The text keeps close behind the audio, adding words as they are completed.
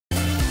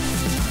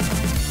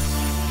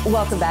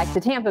Welcome back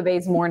to Tampa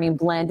Bay's Morning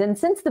Blend. And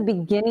since the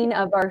beginning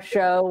of our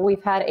show,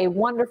 we've had a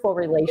wonderful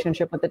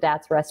relationship with the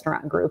Dats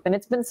Restaurant Group. And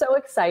it's been so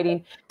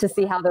exciting to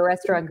see how the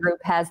restaurant group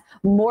has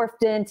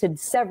morphed into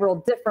several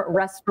different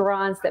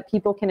restaurants that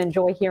people can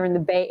enjoy here in the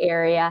Bay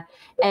Area.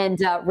 And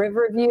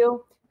Riverview,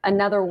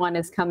 another one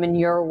is coming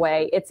your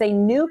way. It's a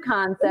new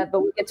concept,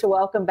 but we get to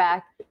welcome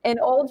back an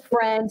old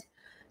friend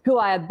who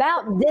I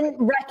about didn't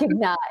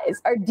recognize,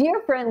 our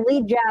dear friend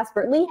Lee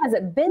Jasper. Lee, has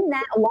it been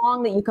that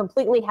long that you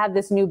completely have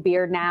this new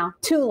beard now?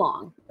 Too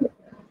long.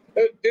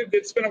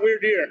 It's been a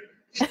weird year.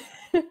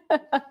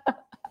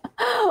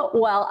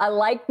 Well, I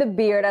like the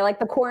beard. I like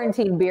the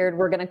quarantine beard,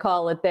 we're going to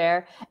call it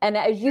there. And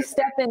as you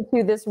step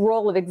into this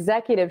role of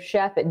executive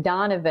chef at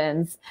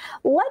Donovan's,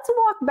 let's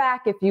walk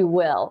back, if you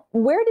will.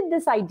 Where did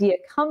this idea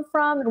come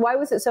from, and why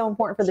was it so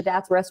important for the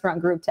Dats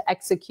Restaurant Group to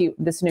execute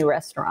this new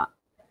restaurant?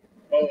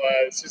 Well,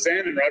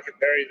 Suzanne and Roger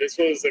Perry, they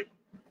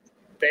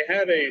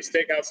had a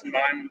steakhouse in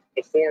mind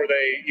before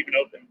they even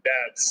opened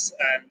Dad's.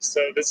 And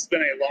so this has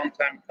been a long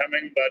time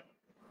coming, but,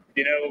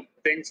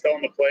 things fell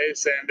into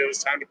place and it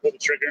was time to pull the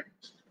trigger.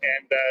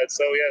 And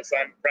so, yes,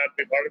 I'm proud to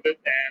be part of it,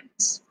 and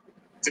it's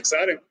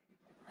exciting.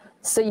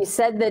 So you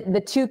said that the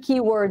two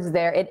key words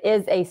there, it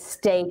is a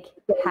steak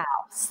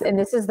house. And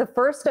this is the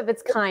first of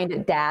its kind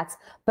at Dats.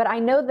 But I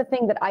know the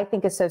thing that I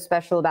think is so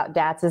special about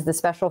Dats is the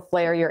special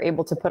flair you're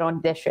able to put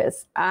on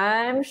dishes.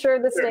 I'm sure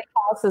the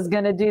steakhouse is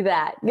going to do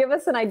that. Give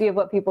us an idea of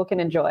what people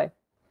can enjoy.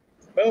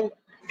 Well,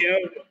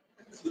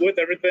 with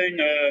everything,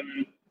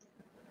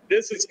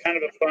 this is kind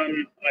of a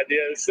fun idea.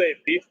 This is a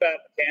beef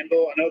fat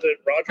candle. I know that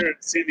Roger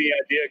had seen the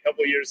idea a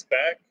couple of years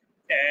back.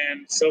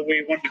 And so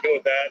we wanted to go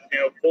with that,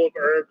 full of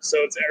herbs, so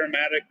it's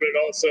aromatic, but it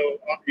also,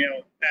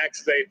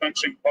 acts as a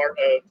functioning part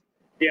of,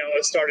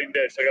 a starting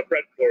dish, like a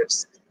bread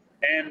course.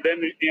 And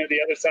then, the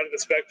other side of the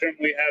spectrum,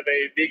 we have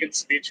a vegan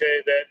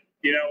ceviche that,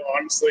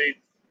 honestly,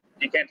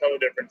 you can't tell the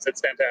difference.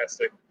 It's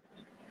fantastic.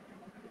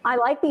 I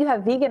like that you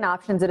have vegan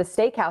options at a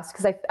steakhouse,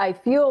 because I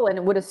feel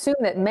and would assume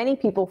that many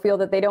people feel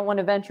that they don't want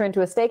to venture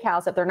into a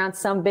steakhouse if they're not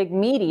some big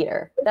meat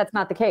eater. That's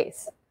not the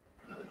case.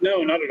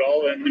 No, not at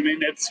all. And I mean,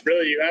 it's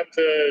really, you have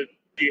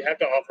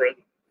to offer it.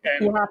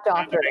 And you have to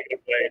offer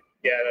it.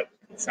 Yeah,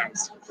 that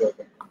sounds good.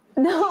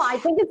 No, I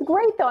think it's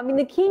great, though. I mean,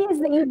 the key is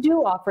that you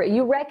do offer it.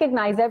 You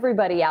recognize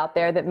everybody out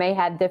there that may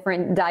have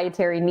different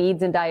dietary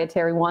needs and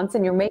dietary wants,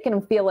 and you're making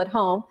them feel at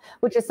home,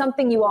 which is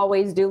something you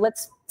always do.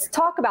 Let's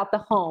talk about the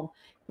home.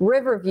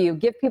 Riverview,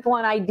 give people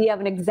an idea of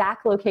an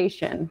exact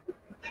location.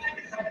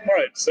 All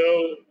right, so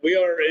we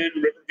are in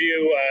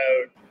Riverview,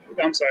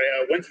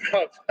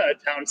 Winthrop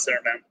Town Center,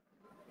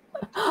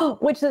 man.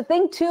 Which the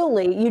thing too,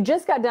 Lee, you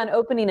just got done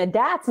opening a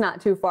Dats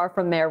not too far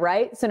from there,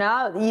 right? So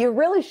now you're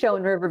really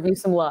showing Riverview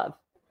some love.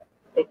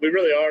 We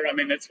really are. I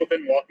mean, it's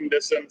within walking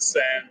distance,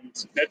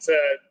 and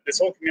this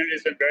whole community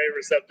has been very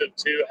receptive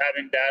to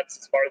having Dats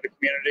as part of the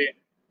community.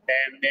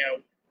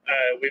 And,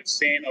 we've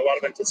seen a lot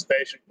of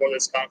anticipation for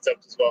this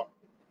concept as well.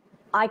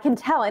 I can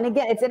tell. And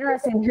again, it's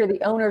interesting to hear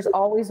the owners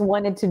always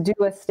wanted to do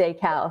a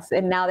steakhouse,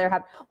 and now they're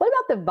having. What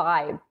about the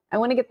vibe? I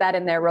want to get that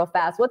in there real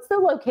fast. What's the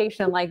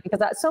location like? Because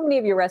so many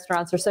of your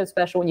restaurants are so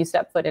special when you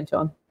step foot into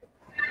them.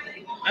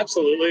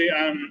 Absolutely.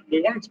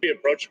 We want it to be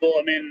approachable.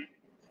 I mean,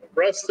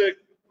 rustic,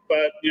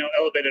 but,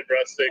 elevated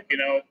rustic. We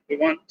don't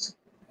want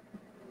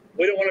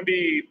to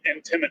be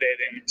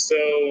intimidating.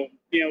 So,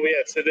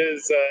 yes, it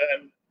is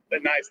a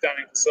nice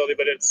dining facility,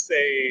 but it's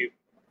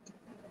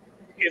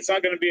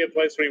not going to be a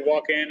place where you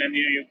walk in and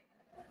you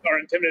are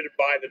intimidated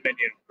by the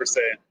menu, per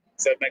se.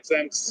 Does that make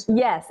sense?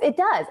 Yes, it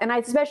does. And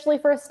especially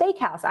for a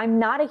steakhouse. I'm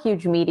not a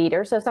huge meat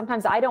eater, so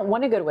sometimes I don't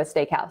want to go to a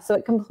steakhouse. So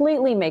it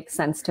completely makes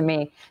sense to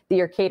me that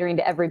you're catering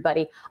to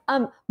everybody.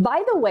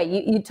 By the way,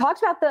 you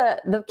talked about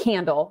the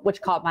candle, which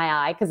caught my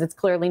eye because it's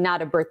clearly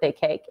not a birthday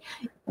cake.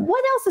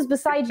 What else is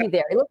beside you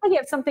there? It looks like you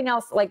have something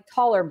else like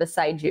taller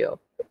beside you.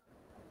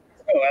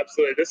 Oh,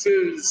 absolutely.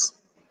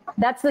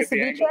 That's the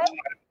ceviche?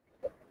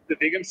 The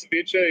vegan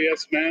ceviche,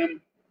 yes,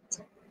 ma'am.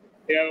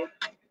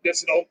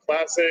 This is an old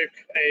classic,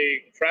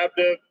 a crab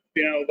dip,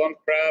 lump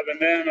crab, and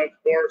then, of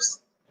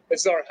course, this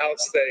is our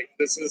house steak.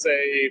 This is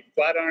a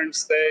flat iron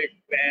steak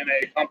and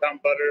a compound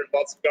butter,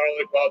 lots of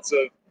garlic, lots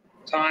of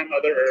thyme,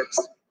 other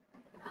herbs.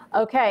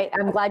 Okay,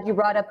 I'm glad you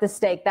brought up the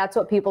steak. That's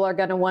what people are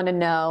going to want to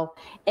know.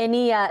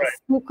 Any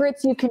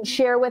secrets you can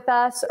share with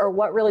us, or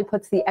what really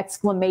puts the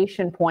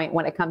exclamation point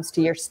when it comes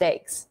to your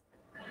steaks?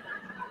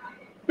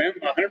 Ma'am,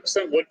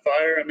 100% wood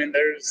fire. I mean,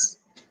 there's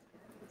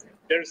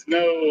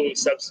no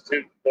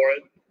substitute for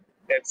it.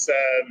 It's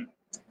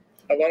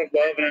a lot of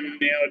love,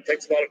 and it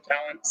takes a lot of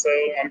talent. So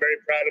I'm very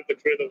proud of the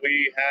crew that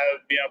we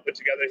have put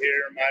together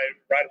here. My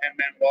right hand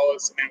man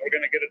Wallace. I mean, we're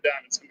going to get it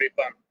done. It's going to be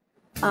fun.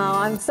 Oh,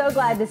 I'm so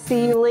glad to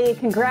see you, Lee.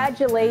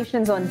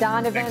 Congratulations on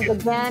Donovan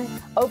again,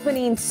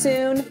 opening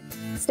soon.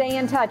 Stay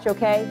in touch,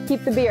 okay?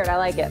 Keep the beard. I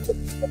like it.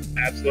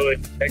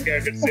 Absolutely. Take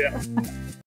care. Good to see you.